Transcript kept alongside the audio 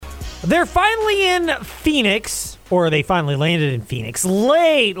They're finally in Phoenix, or they finally landed in Phoenix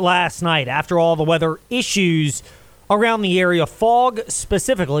late last night after all the weather issues around the area, fog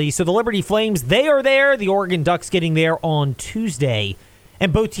specifically. So the Liberty Flames, they are there. The Oregon Ducks getting there on Tuesday.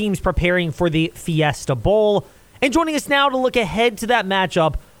 And both teams preparing for the Fiesta Bowl. And joining us now to look ahead to that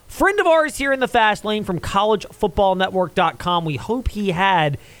matchup, friend of ours here in the Fast Lane from collegefootballnetwork.com. We hope he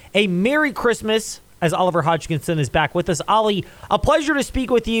had a Merry Christmas as Oliver Hodgkinson is back with us. Ollie, a pleasure to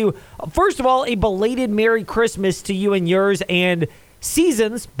speak with you. First of all, a belated Merry Christmas to you and yours, and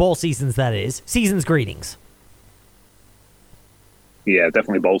bowl seasons that is, season's greetings. Yeah,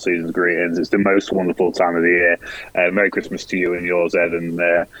 definitely bowl season's greetings. It's the most wonderful time of the year. Merry Christmas to you and yours, Ed,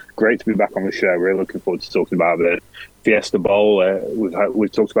 and great to be back on the show. Really looking forward to talking about the Fiesta Bowl.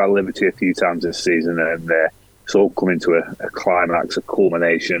 We've talked about Liberty a few times this season, and it's all coming to a climax, a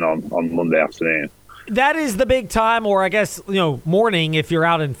culmination on Monday afternoon. That is the big time, or I guess, morning if you're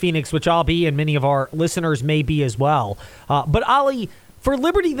out in Phoenix, which I'll be and many of our listeners may be as well. But Ollie, for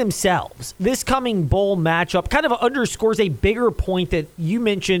Liberty themselves, this coming bowl matchup kind of underscores a bigger point that you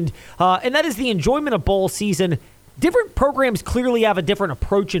mentioned, and that is the enjoyment of bowl season. Different programs clearly have a different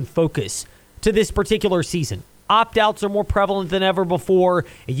approach and focus to this particular season. Opt-outs are more prevalent than ever before.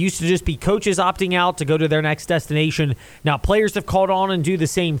 It used to just be coaches opting out to go to their next destination. Now players have caught on and do the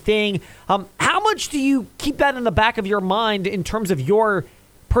same thing. How much do you keep that in the back of your mind in terms of your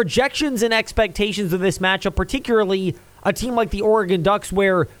projections and expectations of this matchup, particularly a team like the Oregon Ducks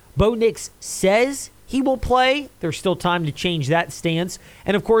where Bo Nix says he will play? There's still time to change that stance.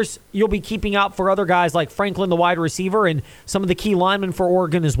 And, of course, you'll be keeping out for other guys like Franklin, the wide receiver, and some of the key linemen for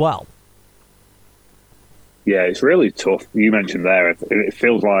Oregon as well. Yeah, it's really tough. You mentioned there, it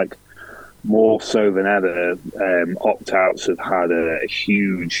feels like more so than ever, opt-outs have had a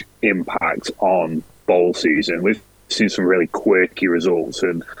huge impact on bowl season. We've seen some really quirky results,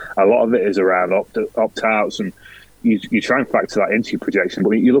 and a lot of it is around opt-outs, and you try and factor that into your projection.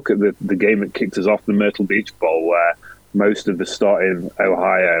 But you look at the game that kicked us off, the Myrtle Beach Bowl, where most of the starting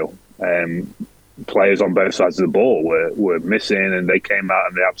Ohio players on both sides of the ball were missing, and they came out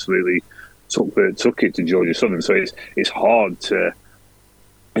and they absolutely took it to Georgia Southern. So it's hard to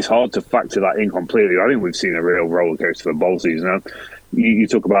factor that in completely. I think we've seen a real roller coaster for bowl season. Now, you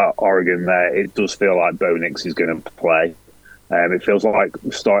talk about Oregon there. It does feel like Bo Nix is going to play. It feels like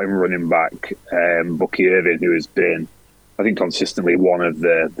starting running back Bucky Irvin, who has been, I think, consistently one of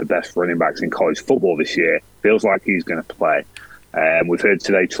the best running backs in college football this year, feels like he's going to play. We've heard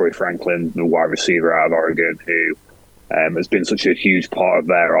today Troy Franklin, the wide receiver out of Oregon, who has been such a huge part of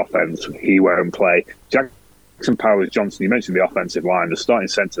their offense. He won't play. Jackson Powers-Johnson, you mentioned the offensive line. The starting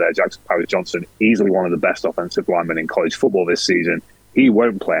center there, Jackson Powers-Johnson, easily one of the best offensive linemen in college football this season. He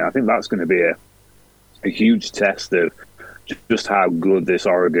won't play. And I think that's going to be a huge test of just how good this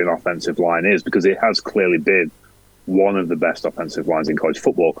Oregon offensive line is, because it has clearly been one of the best offensive lines in college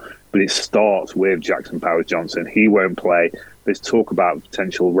football. But it starts with Jackson Powers-Johnson. He won't play. There's talk about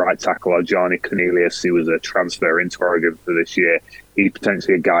potential right tackle Johnny Cornelius, who was a transfer into Oregon for this year. He's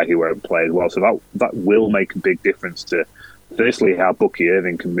potentially a guy who won't play as well. So that will make a big difference to, firstly, how Bucky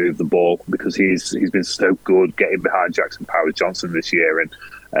Irvin can move the ball, because he's been so good getting behind Jackson Powers-Johnson this year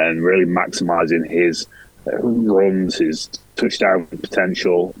and really maximising his runs, his touchdown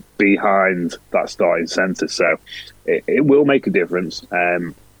potential behind that starting centre. So it will make a difference.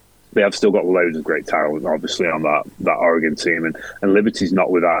 They have still got loads of great talent, obviously, on that Oregon team. And Liberty's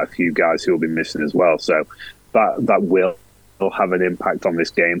not without a few guys who will be missing as well. So that will have an impact on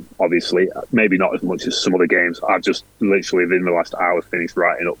this game, obviously. Maybe not as much as some other games. I've just literally, within the last hour, finished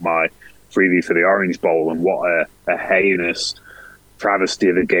writing up my preview for the Orange Bowl, and what a heinous travesty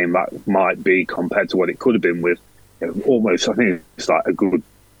of a game that might be compared to what it could have been with almost, I think it's like a good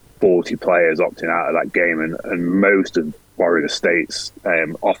 40 players opting out of that game, and most of Florida State's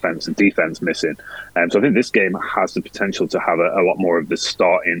offense and defense missing. So I think this game has the potential to have a lot more of the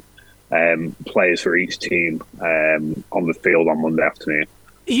starting players for each team on the field on Monday afternoon.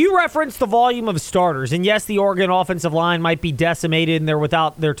 You referenced the volume of starters, and yes, the Oregon offensive line might be decimated and they're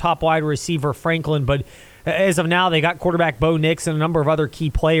without their top wide receiver, Franklin, but as of now, they got quarterback Bo Nix and a number of other key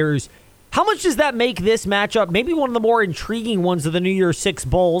players. How much does that make this matchup maybe one of the more intriguing ones of the New Year's Six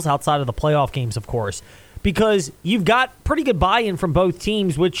Bowls, outside of the playoff games, of course? Because you've got pretty good buy-in from both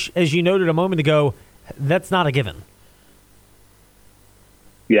teams, which, as you noted a moment ago, that's not a given.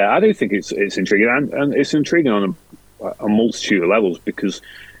 Yeah, I do think it's intriguing, and it's intriguing on a multitude of levels, because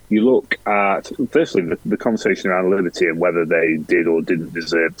you look at, firstly, the conversation around Liberty and whether they did or didn't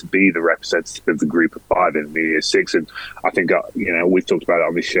deserve to be the representative of the group of five in New Year's Six. And I think, we've talked about it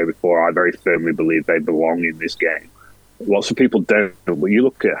on this show before. I very firmly believe they belong in this game. lots of people don't. But you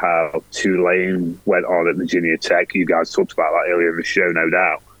look at how Tulane went on at Virginia Tech. You guys talked about that earlier in the show, no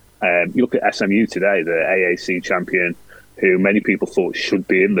doubt. You look at SMU today, the AAC champion, who many people thought should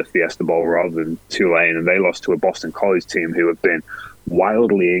be in the Fiesta Bowl rather than Tulane, and they lost to a Boston College team who have been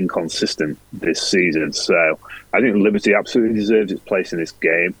wildly inconsistent this season. So I think Liberty absolutely deserves its place in this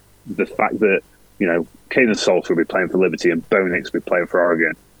game. The fact that, Caden Salter will be playing for Liberty and Bo Nix will be playing for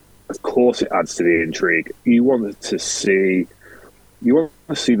Oregon, of course it adds to the intrigue. You want to see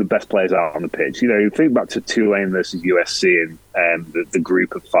the best players out on the pitch. You think back to Tulane versus USC and the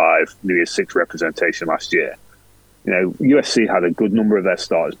group of 5 New Year's 6 representation last year. USC had a good number of their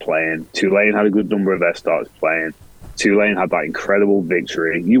starters playing. Tulane had a good number of their starters playing. Tulane had that incredible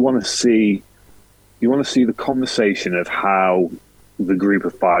victory. You want to see the conversation of how the group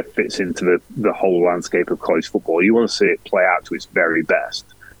of 5 fits into the whole landscape of college football. You want to see it play out to its very best.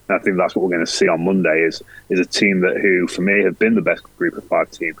 And I think that's what we're going to see on Monday is a team who, for me, have been the best group of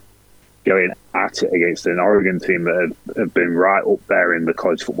 5 team going at it against an Oregon team that have been right up there in the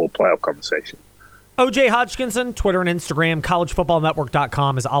college football playoff conversation. OJ Hodgkinson, Twitter and Instagram,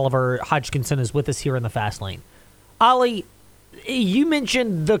 collegefootballnetwork.com, as Oliver Hodgkinson is with us here in the Fast Lane. Ollie, you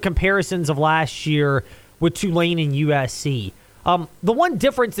mentioned the comparisons of last year with Tulane and USC. The one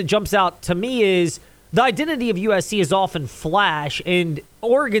difference that jumps out to me is the identity of USC is often flash, and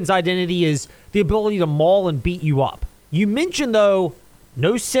Oregon's identity is the ability to maul and beat you up. You mentioned, though,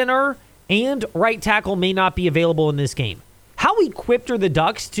 no center and right tackle may not be available in this game. How equipped are the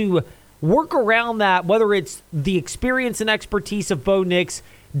Ducks to work around that, whether it's the experience and expertise of Bo Nix,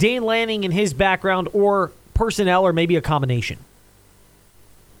 Dan Lanning and his background, or personnel, or maybe a combination?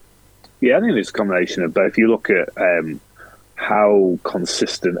 Yeah, I think it's a combination of both. If you look at how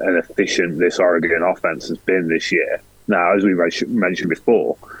consistent and efficient this Oregon offense has been this year, now, as we mentioned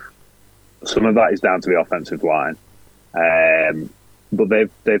before, some of that is down to the offensive line. But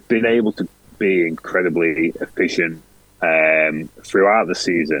they've been able to be incredibly efficient throughout the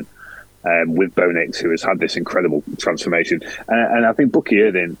season. With Bo Nix, who has had this incredible transformation. And I think Bucky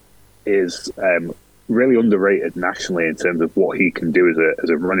Irving is really underrated nationally in terms of what he can do as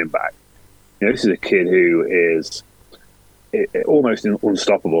a running back. This is a kid who is almost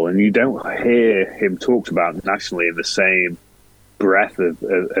unstoppable, and you don't hear him talked about nationally in the same breath of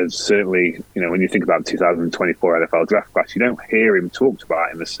certainly, when you think about the 2024 NFL draft class, you don't hear him talked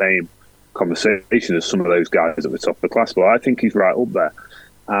about in the same conversation as some of those guys at the top of the class. But I think he's right up there.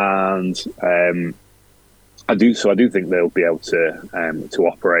 And I do think they'll be able to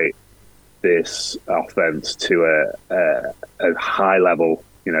operate this offense to a high level.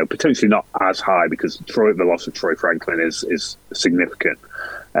 Potentially not as high because the loss of Troy Franklin is significant.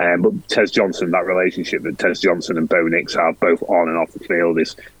 But Tez Johnson, that relationship that Tez Johnson and Bo Nix have both on and off the field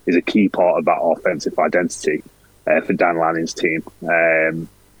is a key part of that offensive identity for Dan Lanning's team, and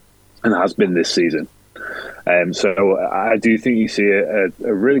has been this season. So I do think you see a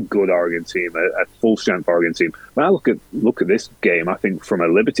really good Oregon team, a full-strength Oregon team. When I look at this game, I think from a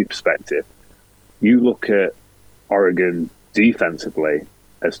Liberty perspective, you look at Oregon defensively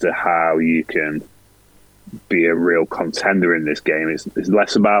as to how you can be a real contender in this game. It's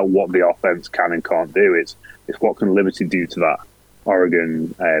less about what the offense can and can't do. It's what can Liberty do to that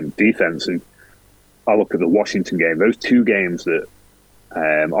Oregon defense. And I look at the Washington game; those 2 games that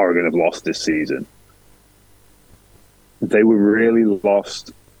Oregon have lost this season, they were really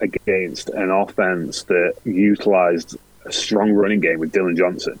lost against an offense that utilized a strong running game with Dylan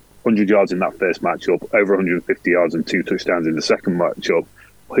Johnson. 100 yards in that first matchup, over 150 yards and 2 touchdowns in the second matchup.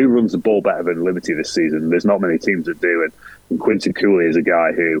 Who runs the ball better than Liberty this season? There's not many teams that do. And Quinton Cooley is a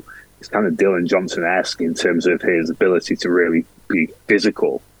guy who is kind of Dylan Johnson-esque in terms of his ability to really be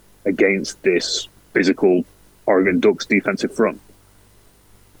physical against this physical Oregon Ducks defensive front.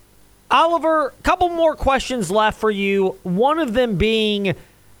 Oliver, a couple more questions left for you. One of them being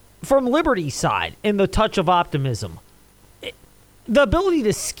from Liberty's side in the touch of optimism. The ability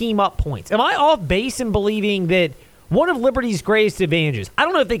to scheme up points. Am I off base in believing that one of Liberty's greatest advantages, I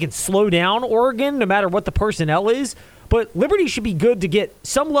don't know if they can slow down Oregon no matter what the personnel is, but Liberty should be good to get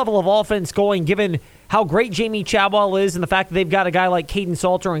some level of offense going given how great Jamie Chadwell is and the fact that they've got a guy like Caden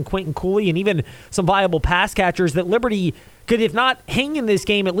Salter and Quinton Cooley and even some viable pass catchers that Liberty could, if not hang in this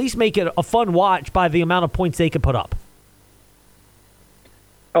game, at least make it a fun watch by the amount of points they could put up.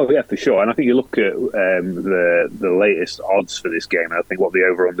 Oh, yeah, for sure. And I think you look at the latest odds for this game, and I think what the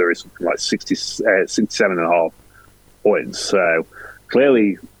over-under is something like 67.5 points. So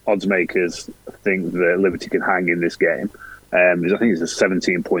clearly odds makers think that Liberty can hang in this game. I think it's a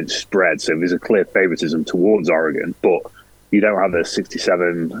 17-point spread, so there's a clear favoritism towards Oregon. But you don't have a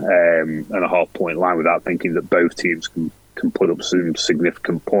 67.5 point line without thinking that both teams can put up some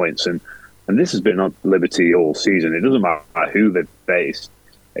significant points. And this has been on Liberty all season. It doesn't matter who they've faced.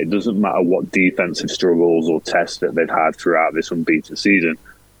 It doesn't matter what defensive struggles or tests that they've had throughout this unbeaten season.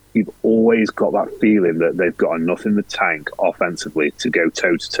 You've always got that feeling that they've got enough in the tank offensively to go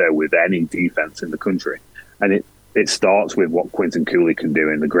toe-to-toe with any defense in the country. And it starts with what Quinton Cooley can do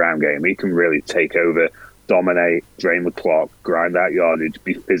in the ground game. He can really take over, dominate, drain the clock, grind out yardage,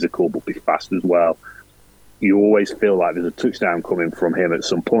 be physical but be fast as well. You always feel like there's a touchdown coming from him at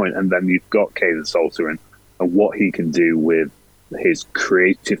some point. And then you've got Caden Salter and what he can do with his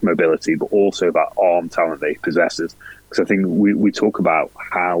creative mobility, but also that arm talent that he possesses. Because I think we talk about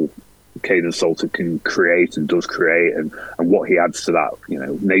how Caden Salter can create and does create and what he adds to that,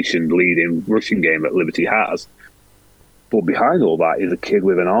 nation-leading rushing game that Liberty has. But behind all that is a kid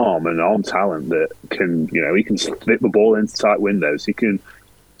with an arm talent that can, he can slip the ball into tight windows. He can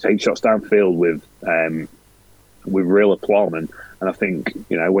take shots downfield with real aplomb. And I think,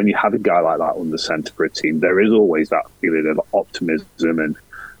 when you have a guy like that on the centre for a team, there is always that feeling of optimism and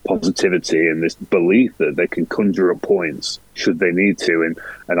positivity and this belief that they can conjure up points should they need to.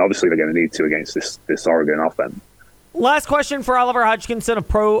 And obviously they're going to need to against this Oregon offense. Last question for Oliver Hodgkinson of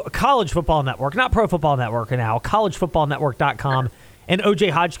College Football Network, not Pro Football Network now, collegefootballnetwork.com, and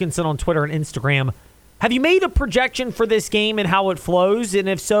OJ Hodgkinson on Twitter and Instagram. Have you made a projection for this game and how it flows? And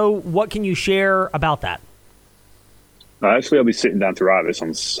if so, what can you share about that? Actually, I'll be sitting down to write this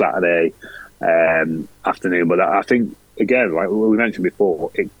on Saturday afternoon. But I think, again, like we mentioned before,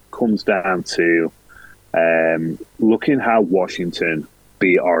 it comes down to looking how Washington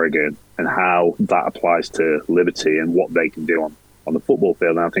beat Oregon and how that applies to Liberty and what they can do on the football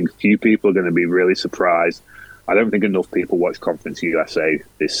field. And I think a few people are going to be really surprised. I don't think enough people watch Conference USA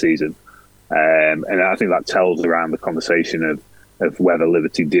this season. And I think that tells around the conversation of whether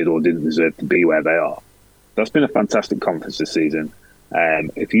Liberty did or didn't deserve to be where they are. That's been a fantastic conference this season.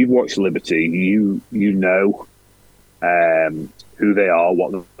 If you've watched Liberty, you know who they are,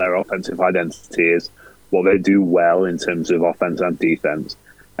 what their offensive identity is, what they do well in terms of offense and defense.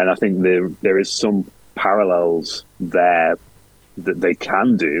 And I think there is some parallels there that they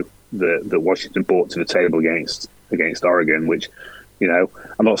can do that Washington brought to the table against Oregon, which, I'm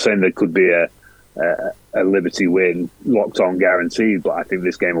not saying there could be a Liberty win locked on guaranteed, but I think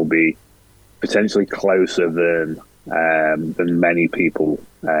this game will be potentially closer than many people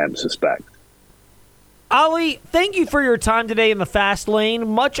suspect. Ali, thank you for your time today in the Fast Lane.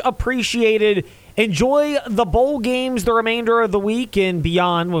 Much appreciated. Enjoy the bowl games the remainder of the week and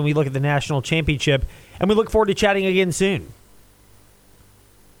beyond when we look at the national championship. And we look forward to chatting again soon.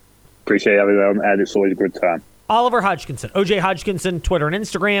 Appreciate having me on, and it's always a good time. Oliver Hodgkinson, OJ Hodgkinson, Twitter and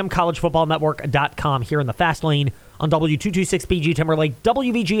Instagram, collegefootballnetwork.com here in the Fast Lane on W226BG Timberlake,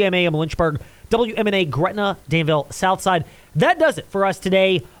 WVGMA in Lynchburg, WMNA Gretna, Danville, Southside. That does it for us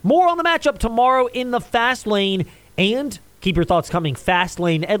today. More on the matchup tomorrow in the Fast Lane. And keep your thoughts coming. Fast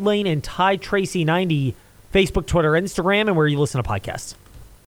Lane, Ed Lane, and Ty Tracy 90, Facebook, Twitter, Instagram, and where you listen to podcasts.